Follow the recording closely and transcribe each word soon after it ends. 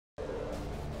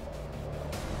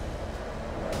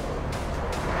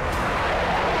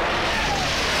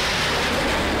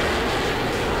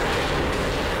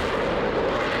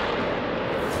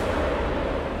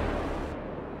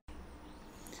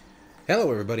Hello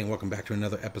everybody and welcome back to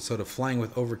another episode of Flying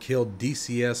with Overkill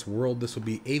DCS World. This will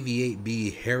be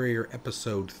AV-8B Harrier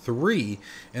episode 3,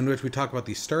 in which we talk about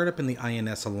the startup and the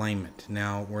INS alignment.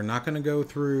 Now, we're not going to go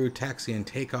through taxi and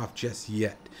takeoff just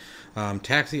yet.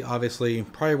 Taxi, obviously,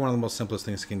 probably one of the most simplest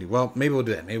things you can do. Well, maybe we'll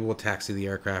do that. Maybe we'll taxi the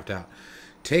aircraft out.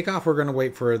 Takeoff, we're going to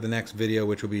wait for the next video,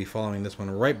 which will be following this one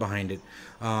right behind it.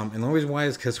 And the only reason why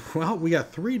is because, well, we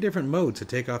got 3 different modes to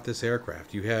take off this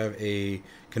aircraft. You have a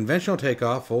conventional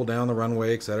takeoff, full down the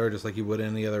runway, etc., just like you would in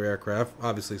any other aircraft.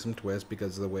 Obviously some twist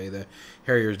because of the way the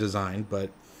Harrier is designed.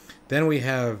 But then we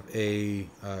have a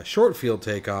short field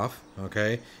takeoff,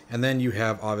 okay? And then you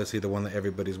have, obviously, the one that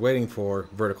everybody's waiting for,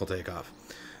 vertical takeoff,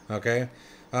 okay?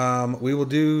 We will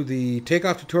do the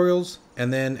takeoff tutorials,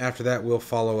 and then after that we'll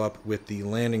follow up with the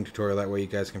landing tutorial. That way you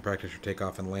guys can practice your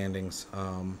takeoff and landings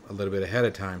a little bit ahead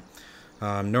of time.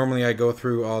 Normally I go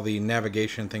through all the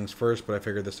navigation things first, but I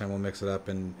figured this time we'll mix it up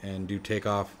and do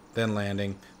takeoff, then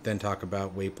landing, then talk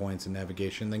about waypoints and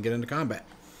navigation, then get into combat.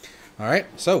 Alright,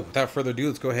 so without further ado,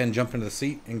 let's go ahead and jump into the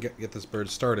seat and get this bird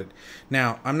started.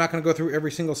 Now, I'm not going to go through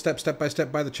every single step by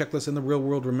step by the checklist in the real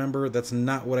world. Remember, that's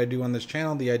not what I do on this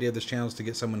channel. The idea of this channel is to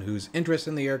get someone who's interested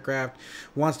in the aircraft,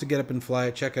 wants to get up and fly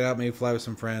it, check it out, maybe fly with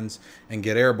some friends, and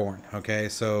get airborne. Okay,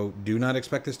 so do not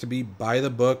expect this to be by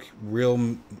the book, real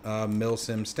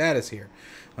milsim status here.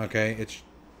 Okay, it's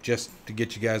just to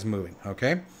get you guys moving.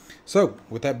 Okay. So,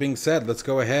 with that being said, let's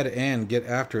go ahead and get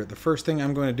after it. The first thing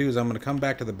I'm going to do is I'm going to come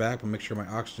back to the back and make sure my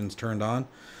oxygen's turned on.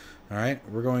 Alright,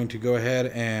 we're going to go ahead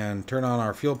and turn on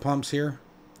our fuel pumps here,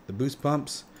 the boost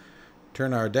pumps.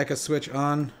 Turn our DCS switch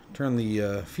on, turn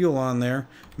the fuel on there.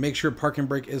 Make sure parking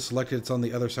brake is selected. It's on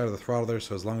the other side of the throttle there,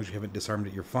 so as long as you haven't disarmed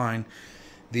it, you're fine.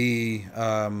 The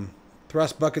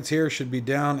thrust buckets here should be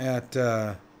down at...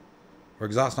 or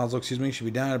exhaust nozzle, excuse me, should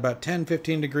be down at about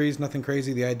 10-15 degrees, nothing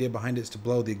crazy. The idea behind it is to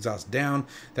blow the exhaust down.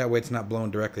 That way it's not blowing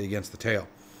directly against the tail.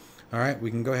 Alright, we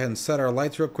can go ahead and set our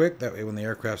lights real quick. That way when the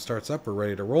aircraft starts up, we're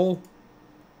ready to roll.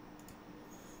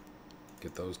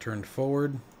 Get those turned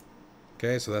forward.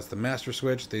 Okay, so that's the master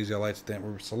switch. These are the lights that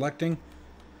we're selecting.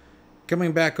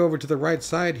 Coming back over to the right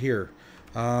side here.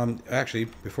 Actually,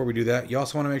 before we do that, you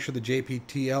also want to make sure the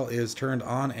JPTL is turned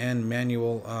on and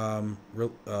manual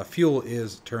fuel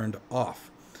is turned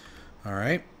off.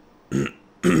 Alright.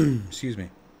 Excuse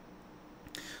me.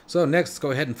 So next, let's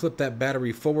go ahead and flip that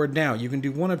battery forward. Now, you can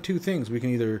do one of two things. We can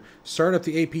either start up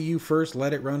the APU first,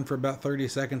 let it run for about 30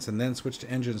 seconds, and then switch to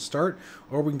engine start,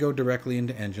 or we can go directly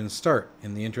into engine start.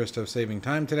 In the interest of saving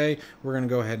time today, we're going to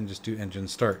go ahead and just do engine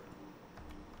start.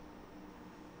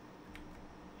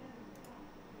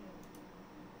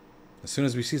 As soon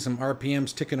as we see some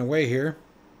RPMs ticking away here,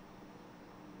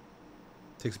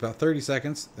 takes about 30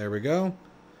 seconds. There we go.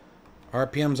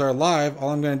 RPMs are live. All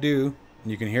I'm going to do,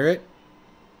 and you can hear it.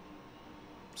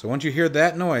 So once you hear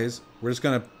that noise, we're just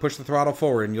going to push the throttle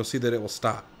forward and you'll see that it will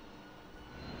stop.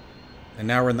 And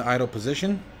now we're in the idle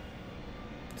position.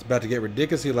 It's about to get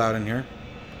ridiculously loud in here.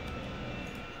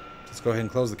 Let's go ahead and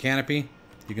close the canopy.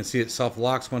 You can see it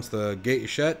self-locks once the gate is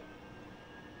shut.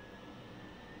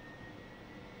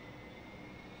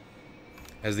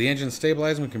 As the engine's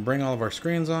stabilizing, we can bring all of our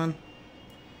screens on.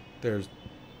 There's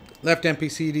left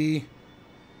MPCD,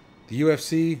 the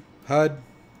UFC, HUD,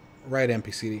 right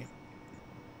MPCD.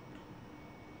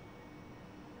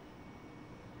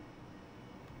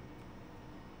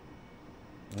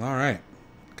 Alright,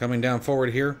 coming down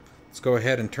forward here, let's go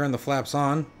ahead and turn the flaps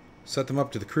on, set them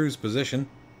up to the cruise position.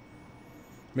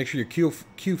 Make sure your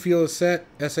Q field is set,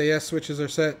 SAS switches are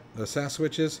set, the SAS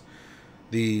switches.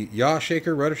 The yaw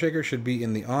shaker, rudder shaker should be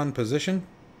in the on position.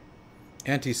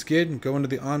 Anti-skid, go into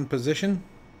the on position.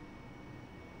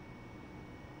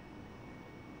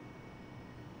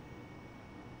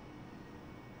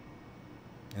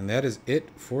 And that is it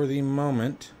for the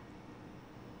moment.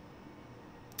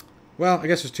 Well, I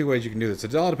guess there's 2 ways you can do this.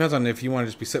 It all depends on if you want to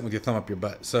just be sitting with your thumb up your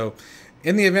butt. So,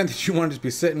 in the event that you want to just be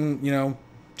sitting, you know,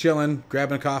 chilling,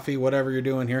 grabbing a coffee, whatever you're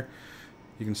doing here,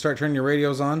 you can start turning your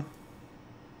radios on.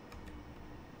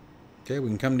 Okay, we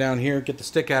can come down here, get the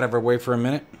stick out of our way for a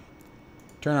minute.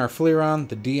 Turn our FLIR on,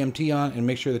 the DMT on, and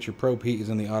make sure that your probe heat is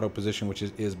in the auto position, which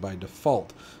is by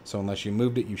default. So unless you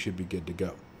moved it, you should be good to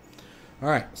go.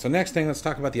 Alright, so next thing, let's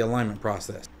talk about the alignment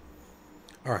process.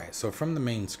 Alright, so from the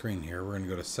main screen here, we're going to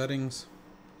go to Settings,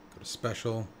 go to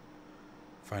Special,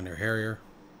 find our Harrier.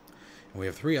 And we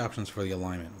have 3 options for the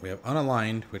alignment. We have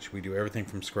unaligned, which we do everything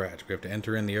from scratch. We have to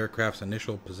enter in the aircraft's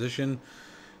initial position.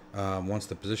 Once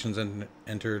the position's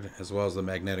entered, as well as the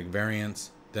magnetic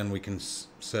variance, then we can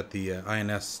set the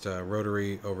INS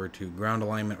rotary over to ground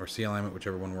alignment or sea alignment,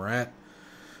 whichever one we're at.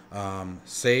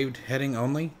 Saved heading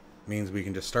only. means we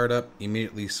can just start up,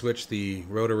 immediately switch the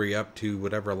rotary up to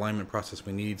whatever alignment process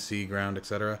we need, C, ground,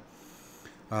 etc.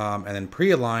 And then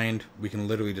pre-aligned, we can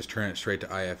literally just turn it straight to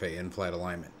IFA, in-flight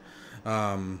alignment,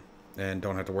 and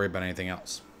don't have to worry about anything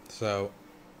else. So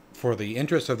for the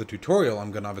interest of the tutorial,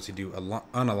 I'm going to obviously do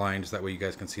unaligned, so that way you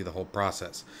guys can see the whole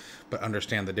process, but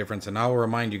understand the difference. And I'll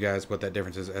remind you guys what that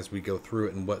difference is as we go through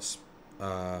it, and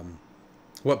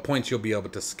what points you'll be able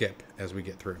to skip as we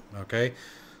get through. Okay,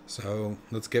 so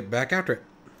let's get back after it.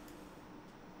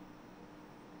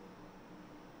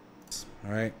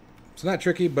 All right, it's not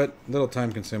tricky, but a little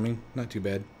time consuming. Not too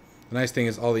bad. The nice thing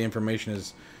is all the information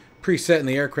is preset in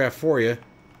the aircraft for you.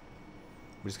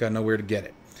 We just got to know where to get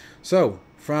it. So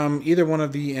from either one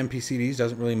of the MPCDs,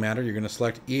 doesn't really matter. You're going to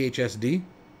select EHSD.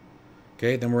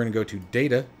 Okay, then we're going to go to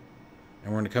Data,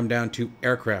 and we're going to come down to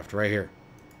Aircraft right here.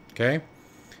 Okay,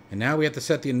 and now we have to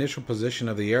set the initial position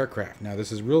of the aircraft. Now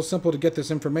this is real simple to get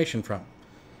this information from.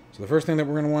 So the first thing that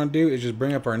we're going to want to do is just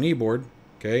bring up our knee board.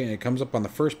 Okay, and it comes up on the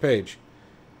first page.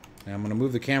 Now I'm going to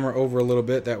move the camera over a little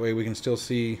bit, that way we can still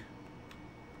see.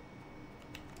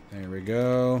 There we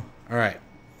go. All right.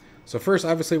 So first,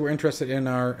 obviously, we're interested in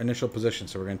our initial position.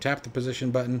 So we're going to tap the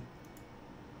position button.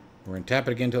 We're going to tap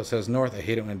it again until it says north. I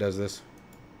hate it when it does this.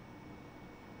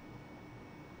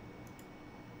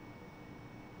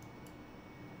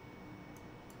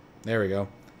 There we go.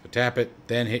 So tap it,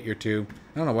 then hit your 2. I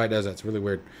don't know why it does that. It's really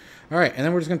weird. All right, and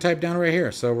then we're just going to type down right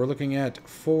here. So we're looking at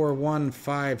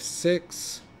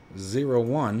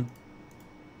 415601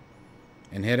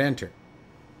 and hit enter.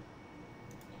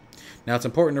 Now it's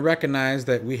important to recognize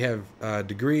that we have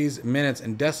degrees, minutes,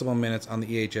 and decimal minutes on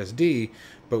the EHSD,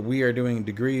 but we are doing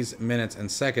degrees, minutes,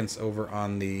 and seconds over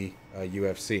on the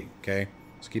UFC, okay?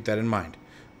 So keep that in mind.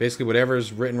 Basically, whatever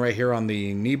is written right here on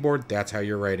the knee board, that's how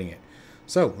you're writing it.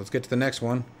 So let's get to the next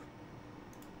one.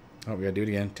 Oh, we gotta do it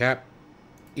again. Tap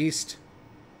east,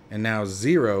 and now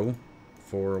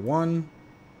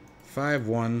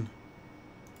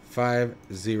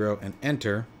 0415150 and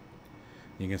enter.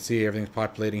 You can see everything's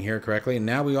populating here correctly. And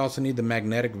now we also need the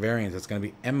magnetic variance. It's going to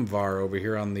be MVAR over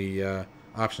here on the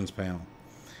options panel.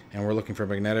 And we're looking for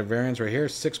magnetic variance right here,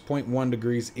 6.1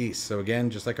 degrees east. So again,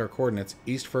 just like our coordinates,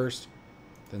 east first,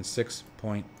 then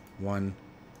 6.1,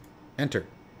 enter.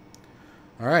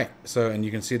 All right, so, and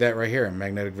you can see that right here,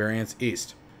 magnetic variance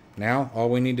east. Now, all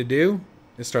we need to do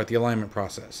is start the alignment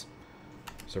process.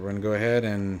 So we're going to go ahead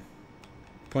and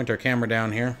point our camera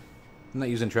down here. I'm not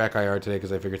using track IR today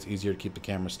because I figure it's easier to keep the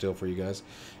camera still for you guys.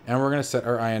 And we're going to set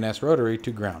our INS rotary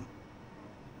to ground.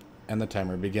 And the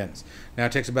timer begins. Now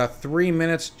it takes about 3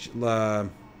 minutes,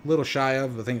 little shy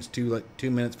of, I think it's 2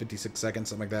 minutes, 56 seconds,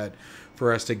 something like that,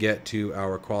 for us to get to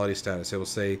our quality status. It will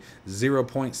say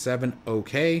 0.7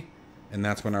 OK, and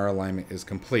that's when our alignment is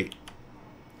complete.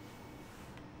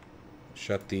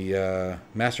 Shut the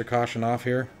master caution off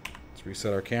here. Let's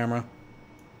reset our camera.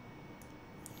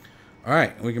 All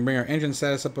right, we can bring our engine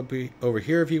status up over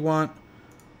here if you want.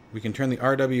 We can turn the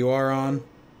RWR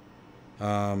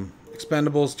on,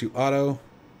 expendables to auto,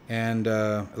 and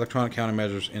electronic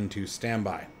countermeasures into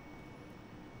standby.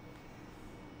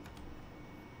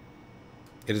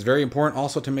 It is very important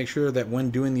also to make sure that when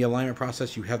doing the alignment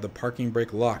process, you have the parking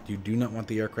brake locked. You do not want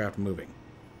the aircraft moving.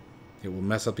 It will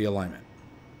mess up the alignment.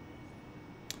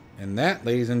 And that,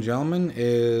 ladies and gentlemen,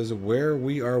 is where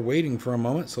we are waiting for a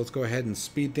moment. So let's go ahead and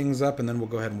speed things up, and then we'll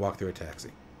go ahead and walk through a taxi.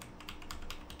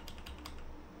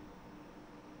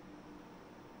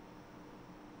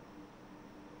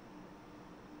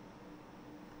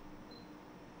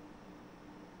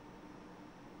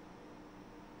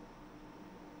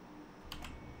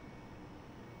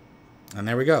 And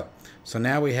there we go. So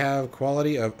now we have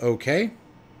quality of OK.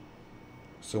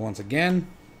 So once again,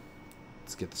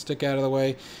 let's get the stick out of the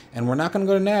way. And we're not going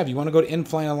to go to nav. You want to go to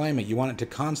in-flight alignment. You want it to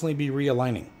constantly be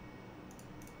realigning.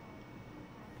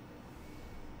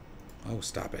 Oh,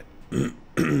 stop it.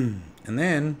 And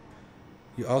then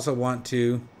you also want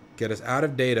to get us out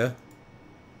of data.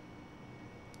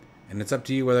 And it's up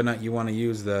to you whether or not you want to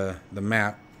use the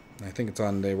map. I think it's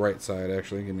on the right side,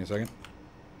 actually. Give me a second.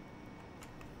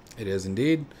 It is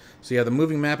indeed. So you have the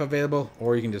moving map available,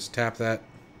 or you can just tap that.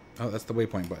 Oh, that's the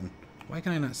waypoint button. Why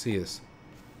can I not see this?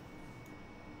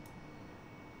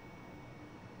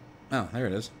 Oh, there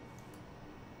it is.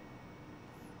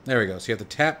 There we go. So you have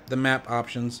to tap the map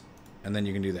options, and then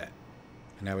you can do that.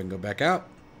 And now we can go back out,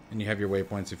 and you have your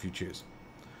waypoints if you choose.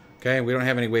 Okay, we don't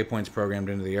have any waypoints programmed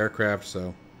into the aircraft,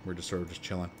 so we're just sort of just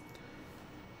chilling.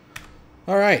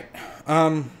 All right.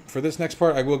 For this next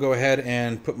part, I will go ahead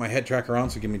and put my head tracker on,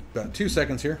 so give me about 2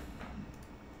 seconds here.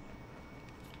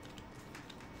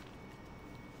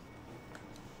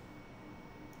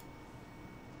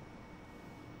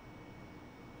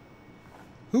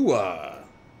 Hooah!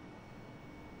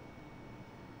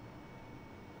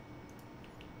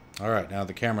 Alright, now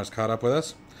the camera's caught up with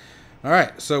us.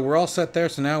 Alright, so we're all set there,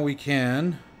 so now we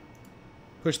can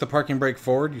push the parking brake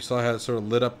forward. You saw how it sort of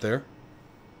lit up there.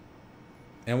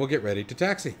 And we'll get ready to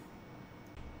taxi.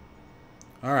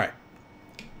 Alright.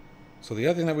 So the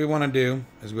other thing that we want to do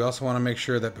is we also want to make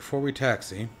sure that before we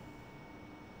taxi,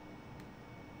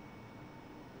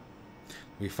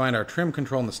 we find our trim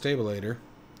control in the stabilator,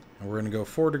 and we're going to go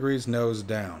 4 degrees nose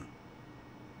down.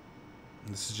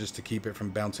 And this is just to keep it from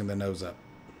bouncing the nose up.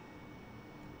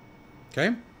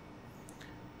 Okay?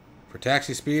 For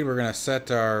taxi speed, we're going to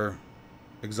set our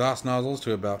exhaust nozzles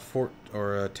to about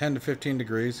 10 to 15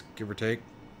 degrees, give or take.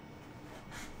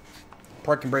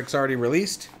 Parking brake's already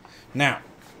released. Now,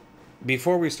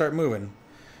 before we start moving,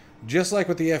 just like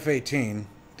with the F-18,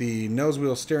 the nose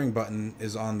wheel steering button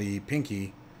is on the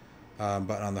pinky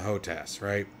button on the HOTAS,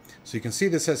 right? So you can see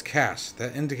this says cast.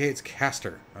 That indicates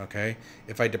caster, okay?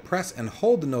 If I depress and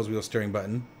hold the nose wheel steering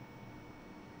button...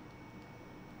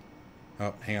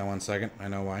 Oh, hang on one second. I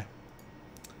know why.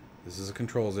 This is a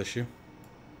controls issue.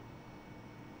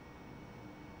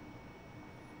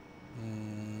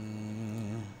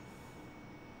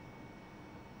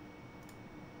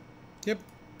 Yep,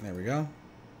 there we go.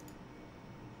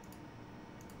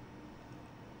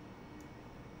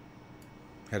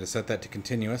 Had to set that to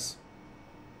continuous.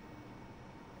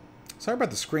 Sorry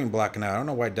about the screen blacking out. I don't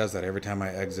know why it does that every time I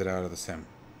exit out of the sim.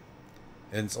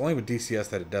 And it's only with DCS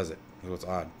that it does it. That's what's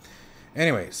odd.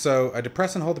 Anyway, so I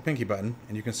depress and hold the pinky button,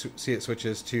 and you can see it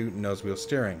switches to nose wheel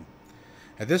steering.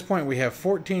 At this point, we have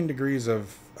 14 degrees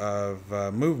of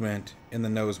movement in the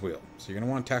nose wheel. So you're going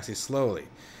to want to taxi slowly.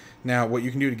 Now, what you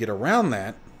can do to get around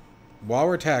that, while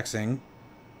we're taxiing,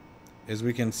 is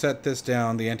we can set this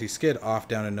down, the anti-skid, off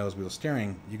down to nose wheel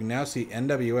steering. You can now see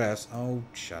NWS. Oh,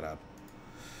 shut up.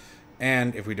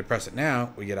 And if we depress it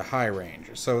now, we get a high range.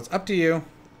 So it's up to you.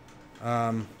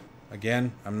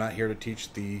 Again, I'm not here to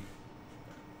teach the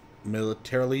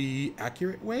militarily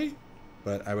accurate way,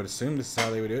 but I would assume this is how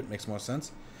they would do it. Makes more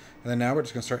sense. And then now we're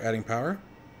just going to start adding power.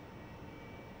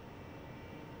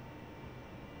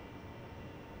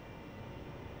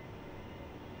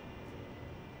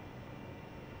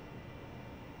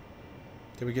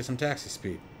 Till we get some taxi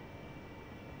speed.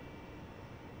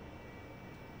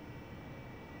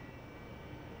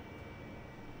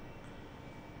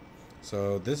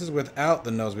 So this is without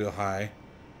the nose wheel high.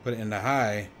 Put it into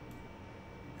high,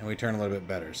 and we turn a little bit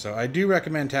better. So I do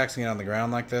recommend taxiing it on the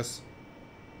ground like this.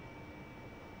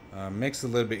 Makes it a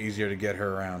little bit easier to get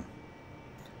her around.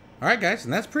 Alright guys,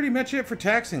 and that's pretty much it for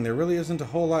taxiing. There really isn't a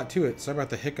whole lot to it. Sorry about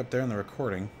the hiccup there in the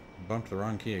recording. Bumped the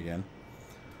wrong key again.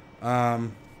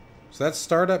 So that's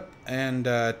startup and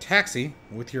taxi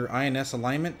with your INS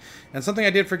alignment. And something I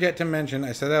did forget to mention,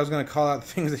 I said I was going to call out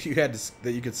things that you had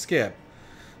that you could skip.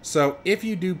 So if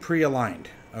you do pre-aligned,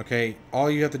 okay,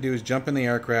 all you have to do is jump in the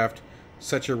aircraft,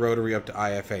 set your rotary up to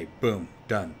IFA. Boom,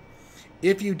 done.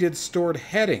 If you did stored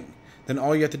heading, then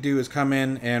all you have to do is come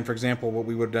in and, for example, what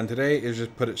we would have done today is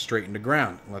just put it straight into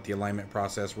ground and let the alignment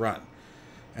process run.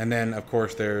 And then, of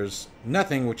course, there's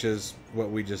nothing, which is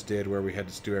what we just did, where we had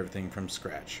to do everything from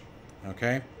scratch.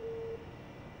 Okay?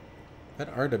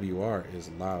 That RWR is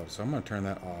loud, so I'm going to turn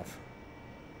that off.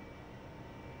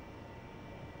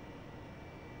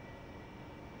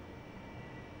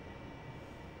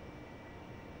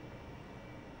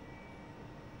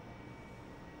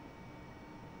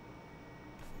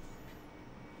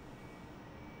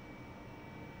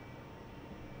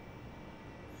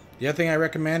 The other thing I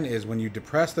recommend is when you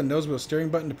depress the nose wheel steering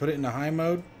button to put it into high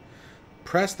mode,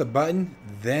 press the button,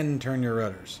 then turn your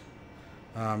rudders.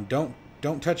 Don't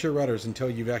touch your rudders until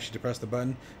you've actually depressed the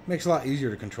button. It makes it a lot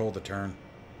easier to control the turn.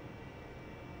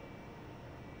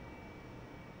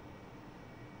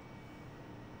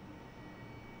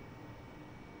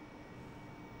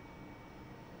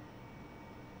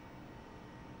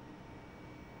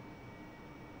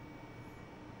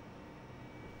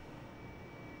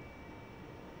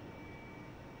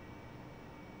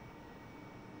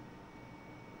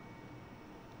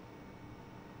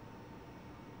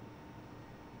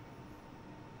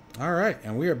 Alright,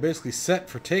 and we are basically set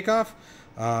for takeoff.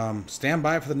 Stand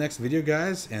by for the next video,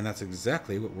 guys, and that's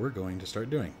exactly what we're going to start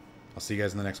doing. I'll see you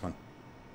guys in the next one.